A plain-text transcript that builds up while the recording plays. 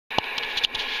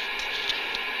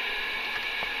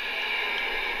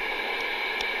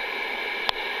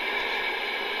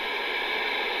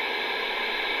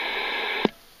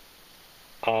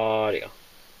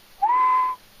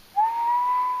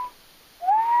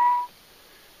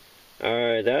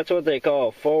Alright, that's what they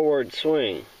call forward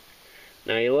swing.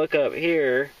 Now you look up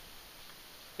here,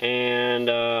 and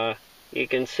you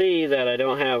can see that I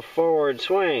don't have forward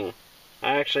swing.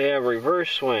 I actually have reverse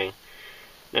swing.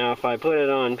 Now if I put it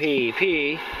on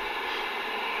PEP,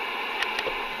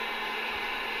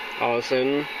 all of a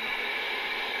sudden,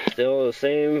 still the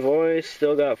same voice,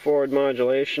 still got forward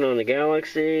modulation on the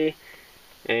Galaxy,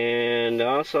 and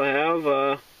also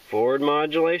have forward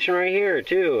modulation right here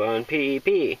too on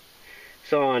PEP.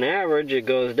 So on average it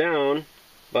goes down,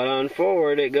 but on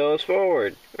forward it goes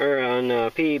forward, or on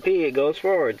PEP it goes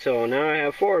forward. So now I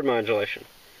have forward modulation.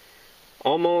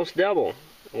 Almost double,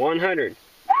 100.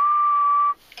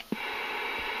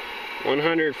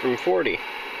 100 from 40. So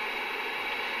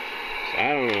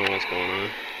I don't know what's going on.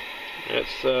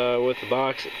 That's with the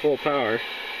box at full power.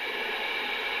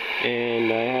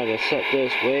 And I had to set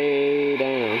this way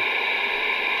down.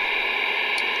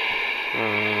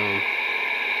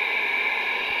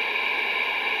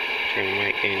 Turn the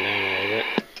mic gain down a little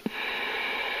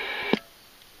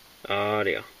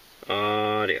bit.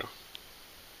 Audio.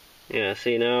 Yeah,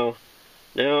 see now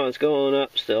it's going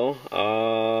up still.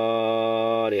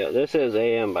 Audio. This is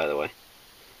AM, by the way.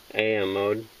 AM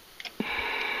mode.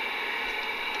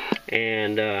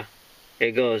 And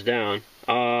it goes down.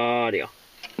 Audio.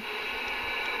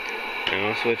 Now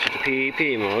I'll switch it to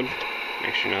PEP mode.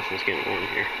 Make sure nothing's getting warm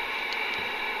here.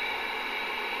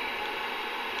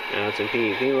 Now it's in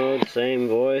PEP mode, same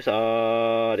voice,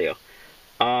 audio.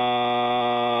 Audio.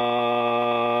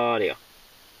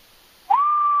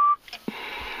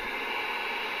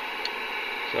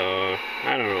 So,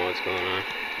 I don't know what's going on.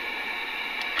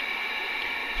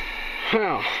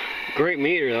 Wow, great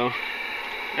meter though.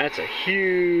 That's a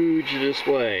huge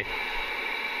display.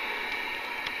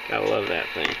 Gotta love that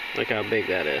thing. Look how big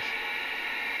that is.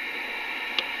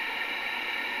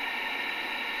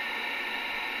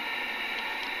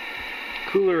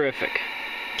 Coolerific.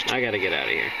 I gotta get out of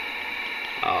here.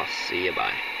 I'll see you,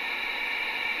 bye.